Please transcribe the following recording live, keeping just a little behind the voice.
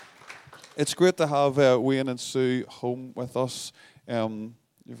It's great to have Wayne and Sue home with us. You're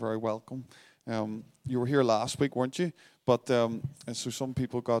very welcome. You were here last week, weren't you? But and so some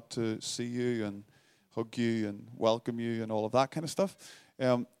people got to see you and hug you and welcome you and all of that kind of stuff.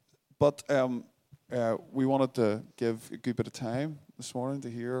 But we wanted to give a good bit of time this morning to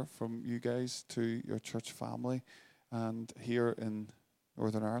hear from you guys to your church family and here in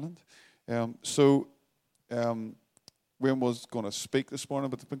Northern Ireland. Wayne was going to speak this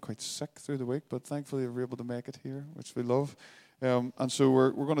morning, but they've been quite sick through the week. But thankfully, they were able to make it here, which we love. And so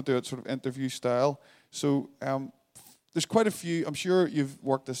we're going to do it sort of interview style. So there's quite a few. I'm sure you've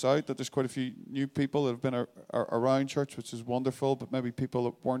worked this out that there's quite a few new people that have been around church, which is wonderful. But maybe people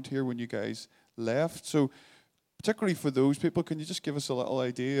that weren't here when you guys left. So particularly for those people, can you just give us a little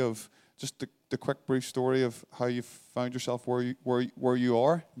idea of just the quick brief story of how you found yourself where you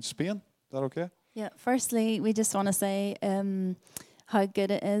are in Spain? Is that okay? Yeah, firstly, we just want to say how good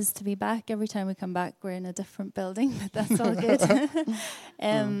it is to be back. Every time we come back, we're in a different building, but that's all good.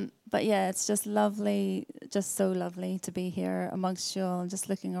 But yeah, it's just lovely, just so lovely to be here amongst you all and just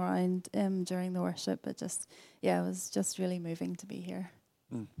looking around during the worship. But it was just really moving to be here.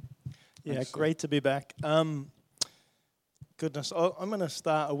 Yeah, Thanks. great to be back. Goodness, I'm going to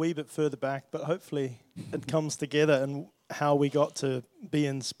start a wee bit further back, but hopefully it comes together and how we got to be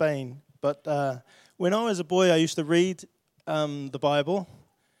in Spain. But when I was a boy, I used to read the Bible.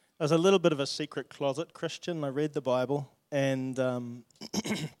 I was a little bit of a secret closet Christian. I read the Bible, and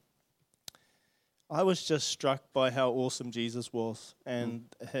I was just struck by how awesome Jesus was. And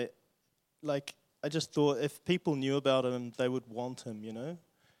I just thought if people knew about him, they would want him, you know.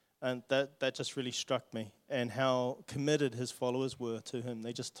 And that just really struck me, and how committed his followers were to him.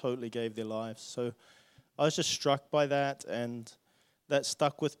 They just totally gave their lives. So I was just struck by that, and that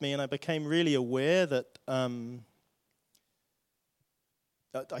stuck with me, and I became really aware that, I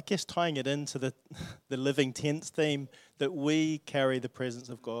guess tying it into the living tents theme, that we carry the presence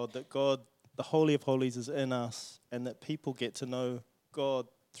of God, that God, the Holy of Holies, is in us, and that people get to know God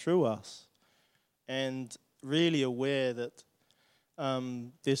through us. And really aware that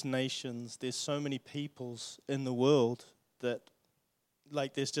there's nations, there's so many peoples in the world that,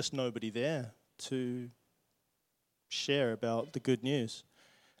 there's just nobody there to share about the good news.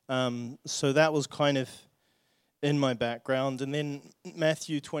 So that was kind of in my background. And then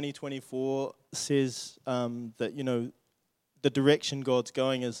Matthew 20:24 says that, you know, the direction God's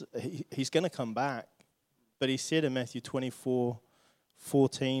going is he's going to come back. But he said in Matthew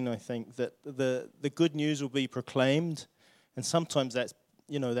 24:14, I think, that the good news will be proclaimed. And sometimes that's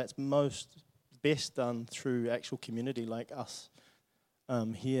best done through actual community like us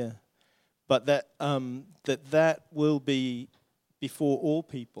here. But that will be before all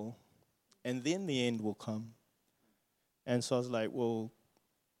people, and then the end will come. And so I was like, well,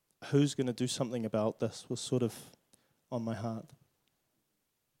 who's going to do something about this was sort of on my heart.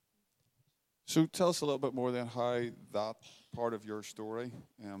 So tell us a little bit more then how that part of your story,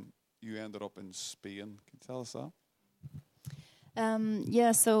 you ended up in Spain. Can you tell us that?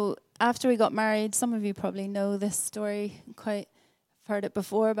 So after we got married, some of you probably know this story, quite heard it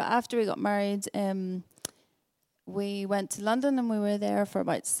before, but after we got married, we went to London and we were there for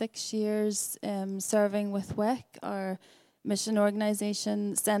about 6 years, serving with WEC, our mission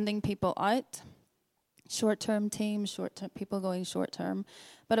organisation, sending people out, short-term teams, people going short-term.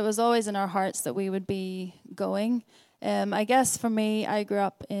 But it was always in our hearts that we would be going. I guess for me, I grew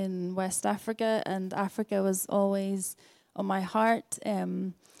up in West Africa, and Africa was always on my heart.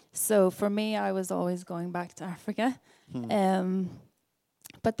 So for me, I was always going back to Africa.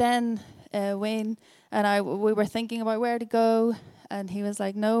 But then Wayne and I, we were thinking about where to go, and he was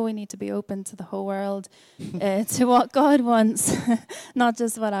like, no, we need to be open to the whole world, to what God wants, not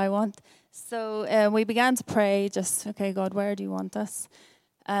just what I want. So we began to pray, okay, God, where do you want us?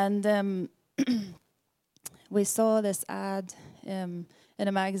 And we saw this ad in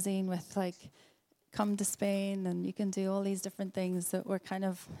a magazine with come to Spain and you can do all these different things that were kind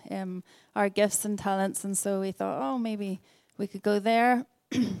of our gifts and talents. And so we thought, oh, maybe we could go there.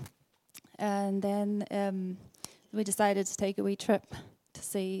 And then we decided to take a wee trip to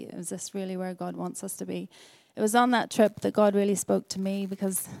see, is this really where God wants us to be? It was on that trip that God really spoke to me,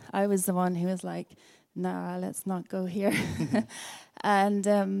 because I was the one who was like, nah, let's not go here.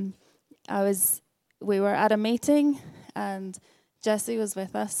 And we were at a meeting, and Jesse was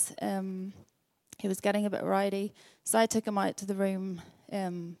with us. He was getting a bit rowdy, so I took him out to the room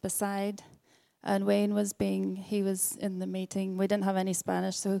beside, and Wayne he was in the meeting. We didn't have any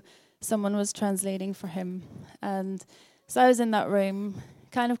Spanish, so someone was translating for him. And so I was in that room,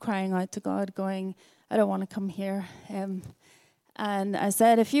 kind of crying out to God, going, I don't want to come here. And I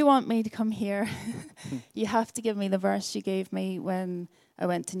said, if you want me to come here, you have to give me the verse you gave me when I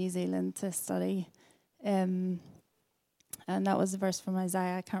went to New Zealand to study. And that was the verse from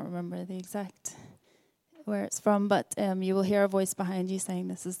Isaiah. I can't remember the exact where it's from, but you will hear a voice behind you saying,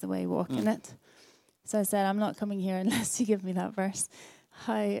 this is the way, walk in it. So I said, I'm not coming here unless you give me that verse.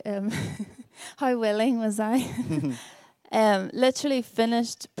 How willing was I? Literally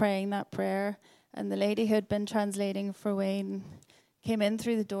finished praying that prayer, and the lady who had been translating for Wayne came in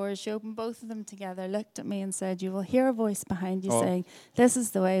through the doors. She opened both of them together, looked at me and said, you will hear a voice behind you saying, this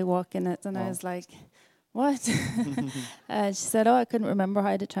is the way, walk in it. And I was like, what? She said, I couldn't remember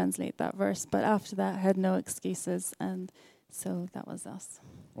how to translate that verse. But after that, I had no excuses. And so that was us.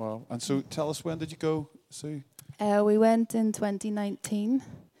 Wow. And so tell us, when did you go, Sue? We went in 2019.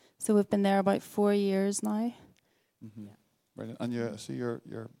 So we've been there about 4 years now. Mm-hmm. Yeah. Brilliant. And I see your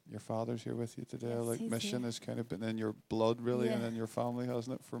father's here with you today. Yes, like mission has kind of been in your blood, really, and in your family,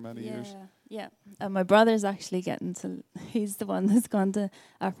 hasn't it, for many years? Yeah. And my brother's actually he's the one that's gone to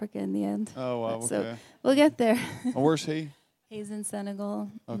Africa in the end. Oh, wow. Okay. So we'll get there. And where's he? He's in Senegal.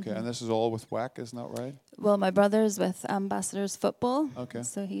 Okay, and this is all with WAC, isn't that right? Well, my brother's with Ambassadors Football. Okay.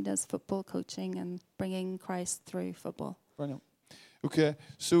 So he does football coaching and bringing Christ through football. Brilliant. Okay,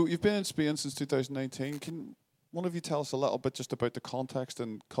 so you've been in Spain since 2019. Can one of you tell us a little bit just about the context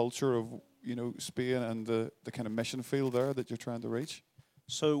and culture of, Spain and the kind of mission field there that you're trying to reach?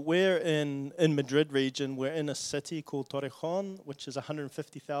 So we're in Madrid region. We're in a city called Torrejón, which is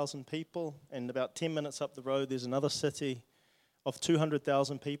 150,000 people. And about 10 minutes up the road, there's another city of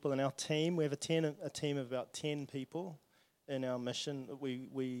 200,000 people. And our team, we have a team of about 10 people in our mission.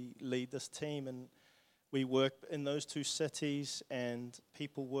 We lead this team, and we work in those two cities, and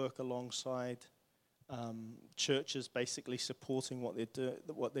people work alongside churches, basically supporting what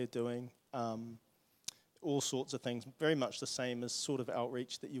they're doing. All sorts of things, very much the same as sort of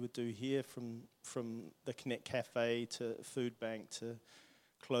outreach that you would do here, from the Connect Cafe to food bank to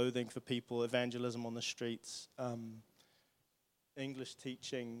clothing for people, evangelism on the streets, English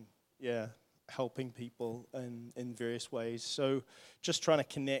teaching, helping people in various ways. So just trying to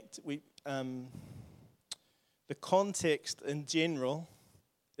connect. The context in general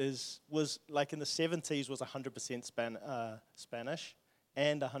was like in the 70s was 100% Spanish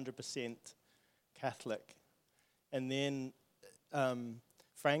and 100% Catholic. And then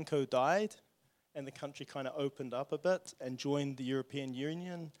Franco died, and the country kind of opened up a bit and joined the European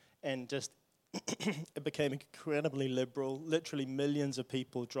Union, and just it became incredibly liberal. Literally millions of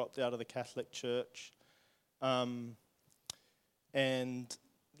people dropped out of the Catholic Church. And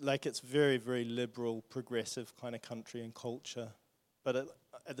like it's very, very liberal, progressive kind of country and culture. But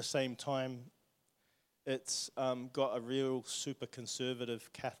at the same time, it's got a real super conservative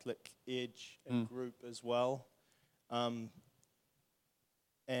Catholic edge and group as well. What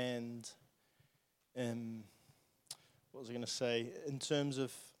was I going to say? In terms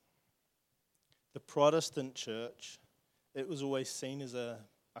of the Protestant church, it was always seen as a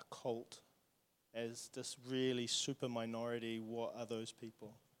cult, as this really super minority. What are those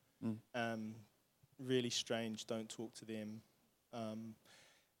people? Really strange, don't talk to them.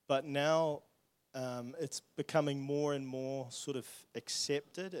 But now it's becoming more and more sort of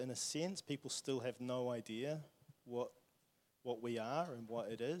accepted in a sense. People still have no idea what we are and what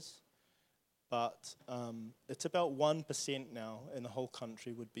it is. But it's about 1% now in the whole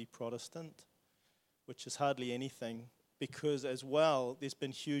country would be Protestant, which is hardly anything, because as well, there's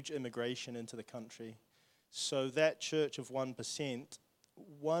been huge immigration into the country. So that church of 1%,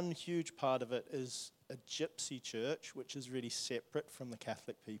 one huge part of it is a gypsy church, which is really separate from the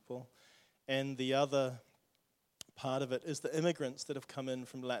Catholic people. And the other part of it is the immigrants that have come in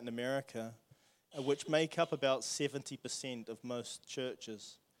from Latin America, which make up about 70% of most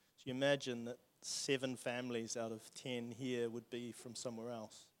churches. So you imagine that 7 families out of 10 here would be from somewhere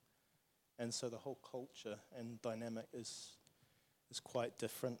else. And so the whole culture and dynamic is quite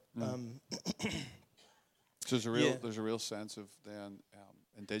different. So there's a real sense of then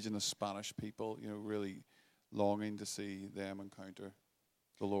indigenous Spanish people, really longing to see them encounter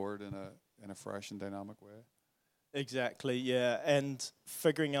the Lord in a fresh and dynamic way. Exactly, yeah, and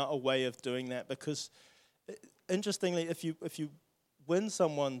figuring out a way of doing that, because interestingly, if you win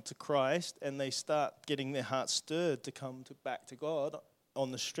someone to Christ and they start getting their heart stirred to come back to God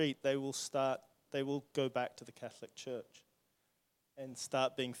on the street, they will go back to the Catholic Church and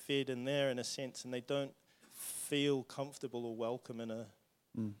start being fed in there in a sense, and they don't feel comfortable or welcome in a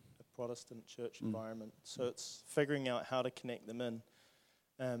Protestant church environment. So it's figuring out how to connect them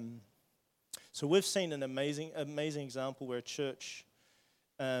in. So we've seen an amazing example where a church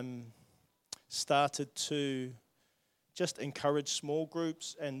started to just encourage small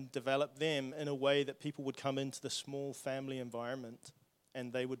groups and develop them in a way that people would come into the small family environment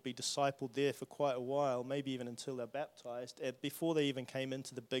and they would be discipled there for quite a while, maybe even until they're baptized, before they even came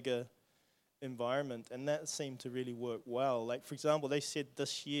into the bigger environment. And that seemed to really work well. Like, for example, they said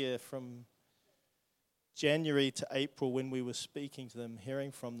this year from January to April, when we were speaking to them,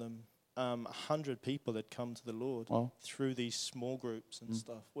 hearing from them, 100 people had come to the Lord through these small groups and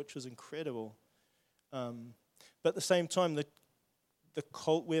stuff, which was incredible. But at the same time,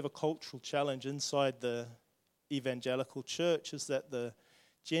 we have a cultural challenge inside the evangelical church, is that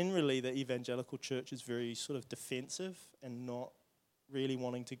generally the evangelical church is very sort of defensive and not really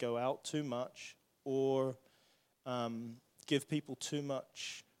wanting to go out too much or give people too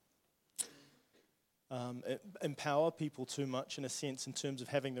much, empower people too much in a sense in terms of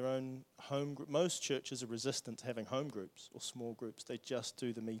having their own home group. Most churches are resistant to having home groups or small groups. They just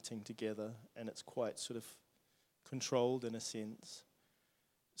do the meeting together, and it's quite sort of controlled in a sense.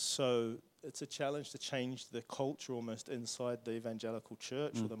 So it's a challenge to change the culture almost inside the evangelical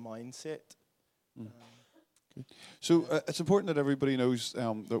church or the mindset. Okay. So it's important that everybody knows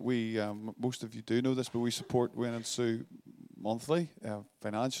that we, most of you do know this, but we support Wayne and Sue monthly.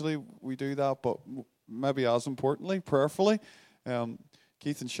 Financially, we do that, but maybe as importantly, prayerfully.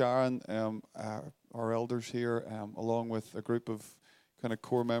 Keith and Sharon, our elders here, along with a group of kind of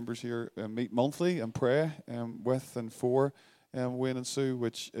core members here, meet monthly and pray with and for Wayne and Sue,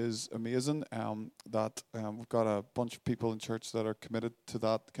 which is amazing. That we've got a bunch of people in church that are committed to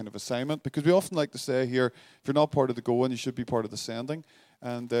that kind of assignment, because we often like to say here, if you're not part of the going, you should be part of the sending,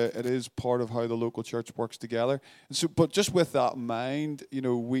 and it is part of how the local church works together. And so, but just with that in mind,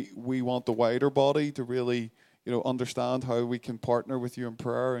 we want the wider body to really, understand how we can partner with you in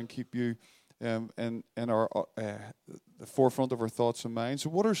prayer and keep you in our the forefront of our thoughts and minds. So,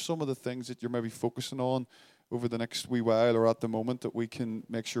 what are some of the things that you're maybe focusing on over the next wee while or at the moment that we can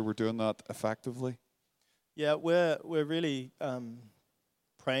make sure we're doing that effectively? Yeah, we're really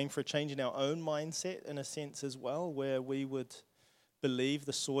praying for a change in our own mindset in a sense as well, where we would believe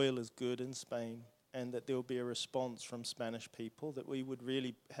the soil is good in Spain and that there will be a response from Spanish people, that we would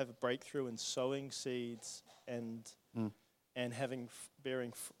really have a breakthrough in sowing seeds and having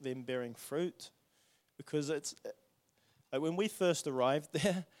bearing fruit. Because it's like when we first arrived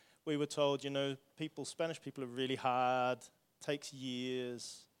there, we were told, Spanish people are really hard, takes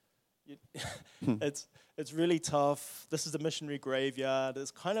years. It's really tough. This is the missionary graveyard.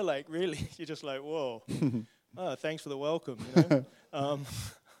 It's kind of like, really, you're just like, whoa. Oh, thanks for the welcome.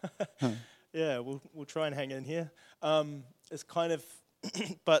 Yeah, we'll try and hang in here. It's kind of,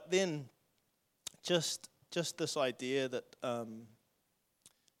 but then just this idea that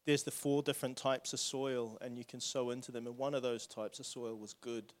there's the 4 different types of soil, and you can sow into them. And one of those types of soil was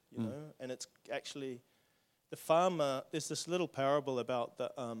good, And it's actually the farmer. There's this little parable about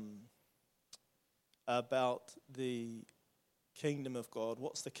the kingdom of God.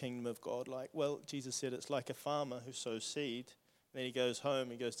 What's the kingdom of God like? Well, Jesus said it's like a farmer who sows seed. And then he goes home.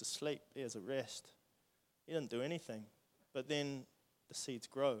 He goes to sleep. He has a rest. He doesn't do anything, but then the seeds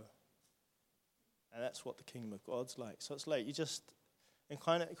grow, and that's what the kingdom of God's like. So it's like you just. And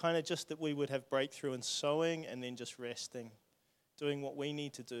kind of just that we would have breakthrough in sowing and then just resting, doing what we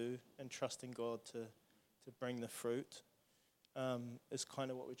need to do and trusting God to bring the fruit is kind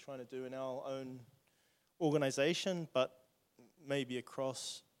of what we're trying to do in our own organization, but maybe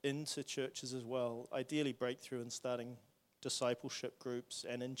across into churches as well. Ideally breakthrough in starting discipleship groups,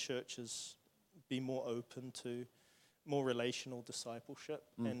 and in churches be more open to more relational discipleship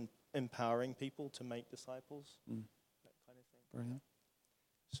and empowering people to make disciples, that kind of thing. Brilliant.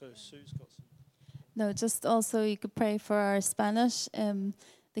 So Sue's got some. No, just also you could pray for our Spanish.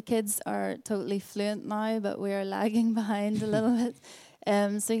 The kids are totally fluent now, but we are lagging behind a little bit.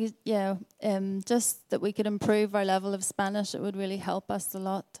 Just that we could improve our level of Spanish, it would really help us a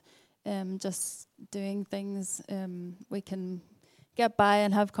lot. Just doing things we can get by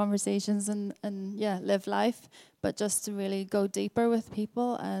and have conversations and live life, but just to really go deeper with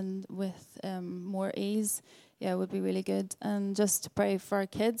people and with more ease. Yeah, it would be really good. And just to pray for our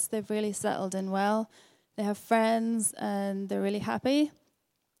kids. They've really settled in well. They have friends and they're really happy.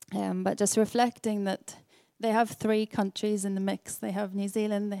 But just reflecting that they have 3 countries in the mix. They have New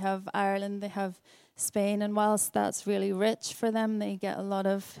Zealand, they have Ireland, they have Spain. And whilst that's really rich for them, they get a lot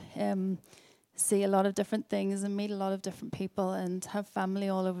of, see a lot of different things and meet a lot of different people and have family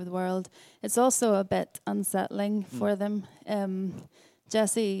all over the world. It's also a bit unsettling for them.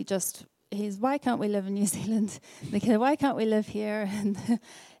 Jesse he's, why can't we live in New Zealand? The kid, why can't we live here? And,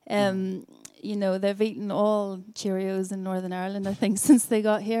 they've eaten all Cheerios in Northern Ireland, I think, since they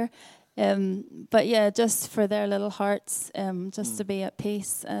got here. But yeah, just for their little hearts, just to be at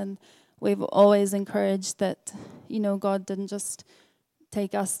peace. And we've always encouraged that, God didn't just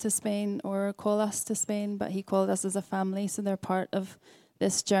take us to Spain or call us to Spain, but he called us as a family, so they're part of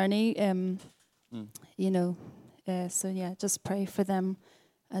this journey. So yeah, just pray for them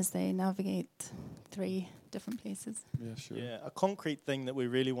as they navigate 3 different places. Yeah, sure. Yeah, a concrete thing that we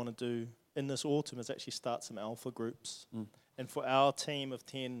really want to do in this autumn is actually start some alpha groups. And for our team of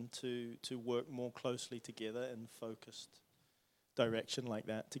 10 to work more closely together in focused direction like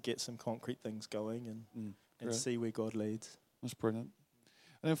that, to get some concrete things going and see where God leads. That's brilliant.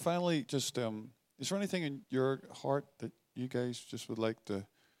 And then finally, just is there anything in your heart that you guys just would like to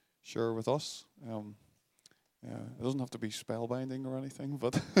share with us? It doesn't have to be spellbinding or anything,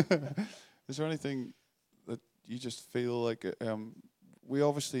 but is there anything that you just feel like we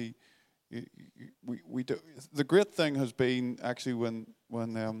obviously we do. The great thing has been actually when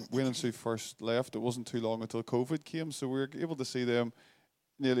Wayne and Sue first left, it wasn't too long until COVID came, so we were able to see them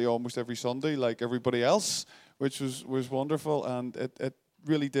nearly almost every Sunday, like everybody else, which was wonderful, and it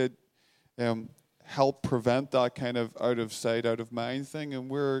really did help prevent that kind of out of sight, out of mind thing. And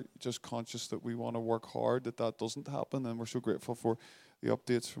we're just conscious that we want to work hard that doesn't happen, and we're so grateful for the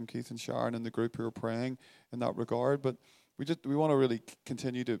updates from Keith and Sharon and the group who are praying in that regard. But we want to really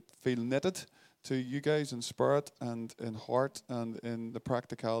continue to feel knitted to you guys in spirit and in heart and in the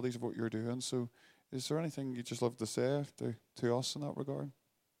practicalities of what you're doing. So is there anything you'd just love to say to us in that regard?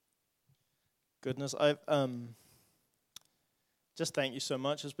 Goodness, I've just thank you so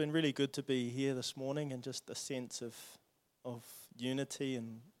much. It's been really good to be here this morning, and just a sense of unity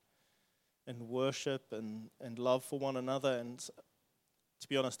and worship and love for one another. And to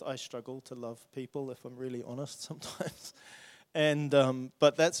be honest, I struggle to love people, if I'm really honest, sometimes. And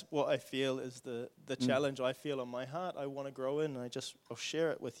but that's what I feel is the challenge I feel on my heart. I want to grow in, and I'll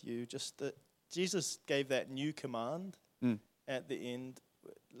share it with you. Just that Jesus gave that new command at the end,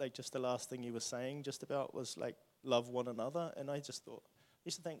 like just the last thing he was saying just about was like love one another. And I just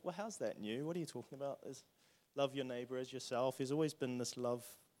used to think, well, how's that new? What are you talking about? Is love your neighbor as yourself. There's always been this love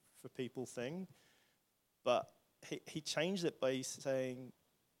for people thing, but he changed it by saying,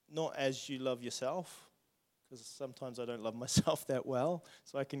 not as you love yourself, because sometimes I don't love myself that well,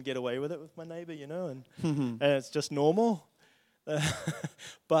 so I can get away with it with my neighbor, and and it's just normal.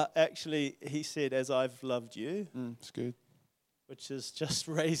 But actually, he said, as I've loved you. It's good. Which is just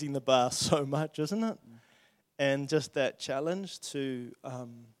raising the bar so much, isn't it? And just that challenge to,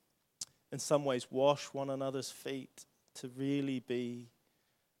 in some ways, wash one another's feet, to really be,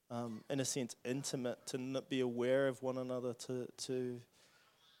 in a sense, intimate, to be aware of one another, to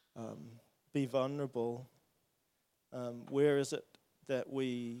be vulnerable. Where is it that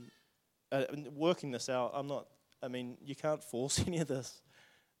we, working this out, you can't force any of this.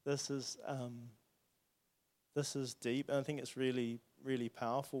 This is deep, and I think it's really, really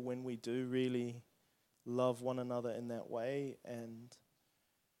powerful when we do really love one another in that way. And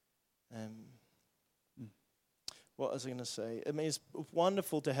what was I going to say? It's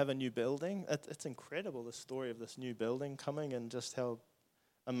wonderful to have a new building. It's incredible, the story of this new building coming and just how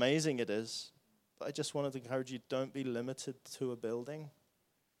amazing it is. But I just wanted to encourage you, don't be limited to a building,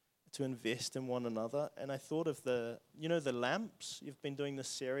 to invest in one another. And I thought of the lamps. You've been doing this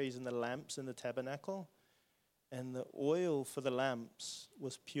series in the lamps in the tabernacle. And the oil for the lamps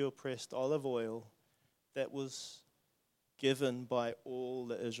was pure pressed olive oil that was given by all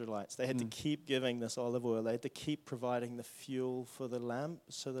the Israelites. They had to keep giving this olive oil. They had to keep providing the fuel for the lamp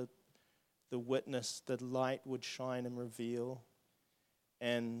so that the witness, the light would shine and reveal.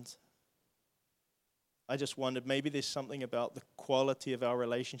 And I just wondered, maybe there's something about the quality of our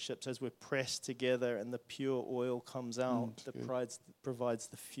relationships as we're pressed together and the pure oil comes out that provides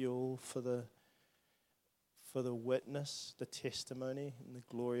the fuel for the witness, the testimony, and the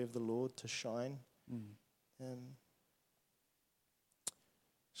glory of the Lord to shine.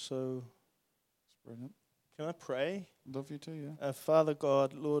 So, it's brilliant. Can I pray? Love you too, yeah. Father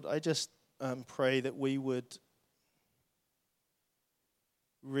God, Lord, I just pray that we would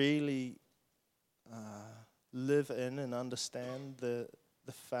really live in and understand the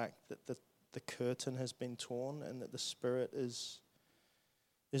fact that the curtain has been torn and that the Spirit is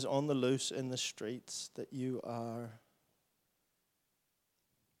on the loose in the streets, that you are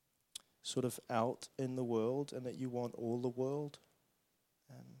sort of out in the world and that you want all the world.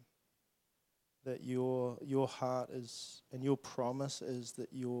 That your heart is, and your promise is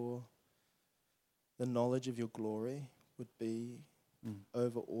that the knowledge of your glory would be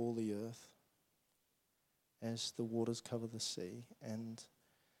over all the earth as the waters cover the sea. And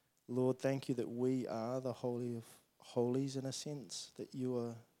Lord, thank you that we are the Holy of Holies in a sense, that you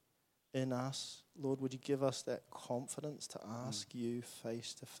are in us. Lord, would you give us that confidence to ask you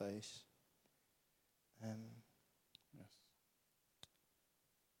face to face? Yes.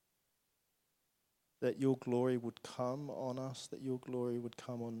 That your glory would come on us, that your glory would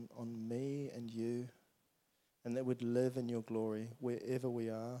come on me and you, and that we'd live in your glory wherever we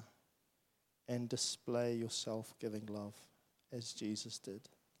are and display your self-giving love as Jesus did.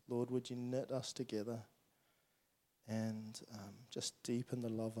 Lord, would you knit us together and just deepen the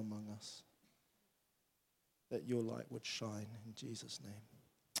love among us, that your light would shine in Jesus' name.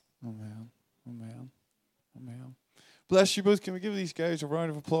 Amen. Amen. Amen. Bless you both. Can we give these guys a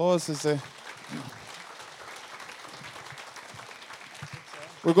round of applause as they...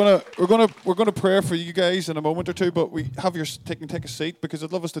 We're gonna pray for you guys in a moment or two, but we have your take a seat, because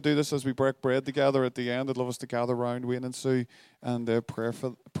I'd love us to do this as we break bread together at the end. I'd love us to gather around Wayne and Sue and pray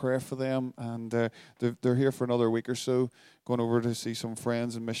for them. And they're here for another week or so, going over to see some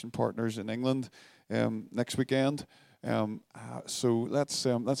friends and mission partners in England next weekend. So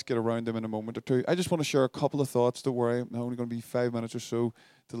let's get around them in a moment or two. I just want to share a couple of thoughts. Don't worry, I'm only going to be 5 minutes or so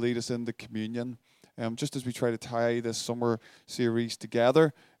to lead us into communion. Just as we try to tie this summer series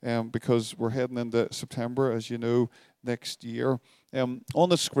together, because we're heading into September, as you know, next year. On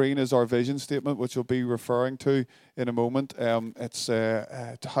the screen is our vision statement, which we'll be referring to in a moment. It's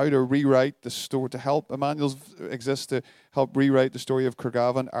how to rewrite the story, to help, Emmanuel's exists to help rewrite the story of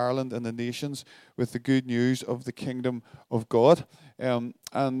Craigavon, Ireland, and the nations with the good news of the kingdom of God.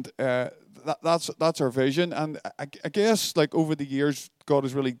 That's our vision. And I guess, like, over the years, God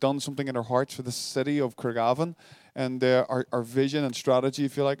has really done something in our hearts for the city of Craigavon. And our vision and strategy,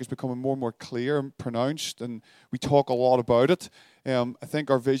 if you like, is becoming more and more clear and pronounced, and we talk a lot about it. I think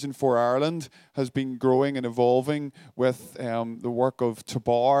our vision for Ireland has been growing and evolving with the work of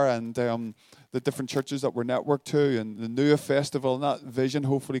Tabar and the different churches that we're networked to, and the Nua Festival. And that vision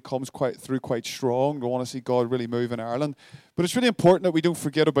hopefully comes quite strong. We want to see God really move in Ireland. But it's really important that we don't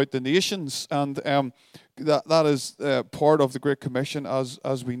forget about the nations, and that is part of the Great Commission,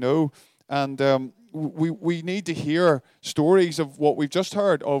 as we know. And we need to hear stories of what we've just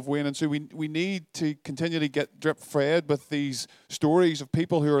heard of Wayne and Sue. We need to continually get drip fed with these stories of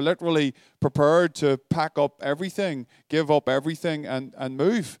people who are literally prepared to pack up everything, give up everything, and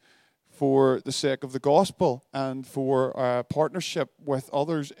move for the sake of the gospel and for partnership with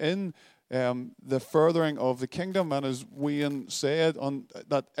others in the furthering of the kingdom. And as Wayne said,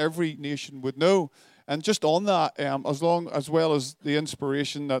 that every nation would know. And just on that, as well as the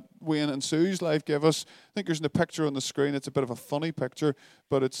inspiration that Wayne and Sue's life gave us, I think there's a picture on the screen. It's a bit of a funny picture,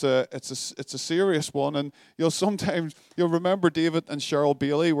 but it's a serious one. And you'll remember David and Cheryl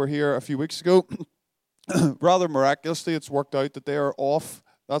Bailey were here a few weeks ago. Rather miraculously, it's worked out that they are off.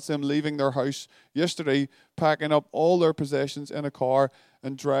 That's them leaving their house yesterday, packing up all their possessions in a car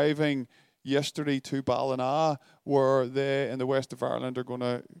and driving yesterday to Ballina, where they in the west of Ireland are going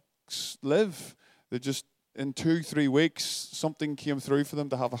to live. They just, in 2-3 weeks, something came through for them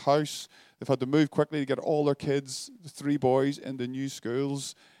to have a house. They've had to move quickly to get all their kids, the 3 boys, into new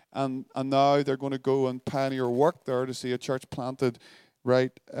schools. And now they're going to go and pioneer work there to see a church planted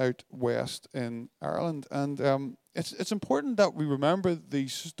right out west in Ireland. And it's important that we remember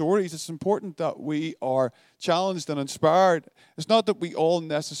these stories. It's important that we are challenged and inspired. It's not that we all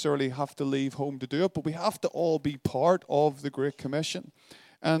necessarily have to leave home to do it, but we have to all be part of the Great Commission.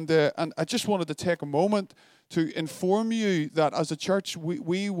 And I just wanted to take a moment to inform you that as a church,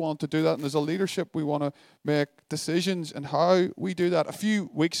 we want to do that. And as a leadership, we want to make decisions and how we do that. A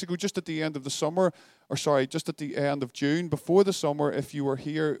few weeks ago, just at the end of June, before the summer, if you were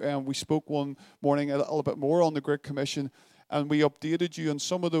here, we spoke one morning a little bit more on the Great Commission. And we updated you on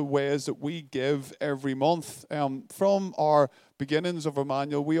some of the ways that we give every month. From our beginnings of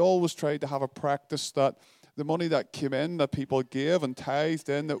Emmanuel, we always tried to have a practice that the money that came in, that people gave and tithed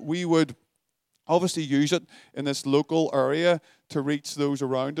in, that we would obviously use it in this local area to reach those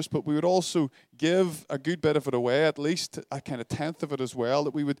around us, but we would also give a good bit of it away, at least a kind of tenth of it as well,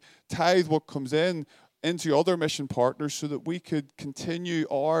 that we would tithe what comes in into other mission partners so that we could continue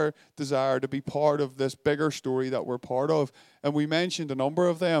our desire to be part of this bigger story that we're part of. And we mentioned a number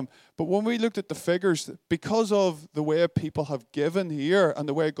of them. But when we looked at the figures, because of the way people have given here and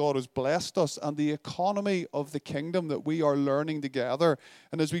the way God has blessed us and the economy of the kingdom that we are learning together,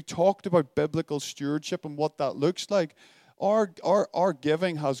 and as we talked about biblical stewardship and what that looks like, our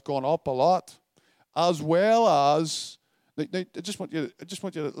giving has gone up a lot, as well as... I just want you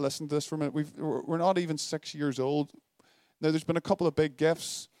to listen to this for a minute. We're not even 6 years old. Now, there's been a couple of big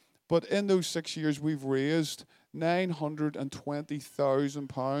gifts, but in those 6 years, we've raised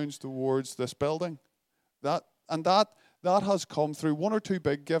 £920,000 towards this building. That that has come through one or two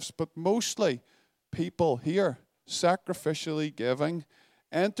big gifts, but mostly people here sacrificially giving,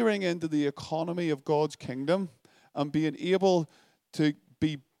 entering into the economy of God's kingdom, and being able to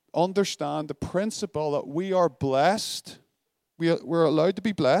understand the principle that we are blessed. We're allowed to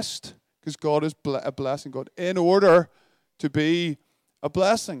be blessed because God is a blessing God in order to be a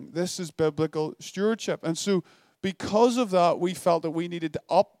blessing. This is biblical stewardship. And so because of that, we felt that we needed to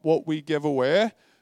up what we give away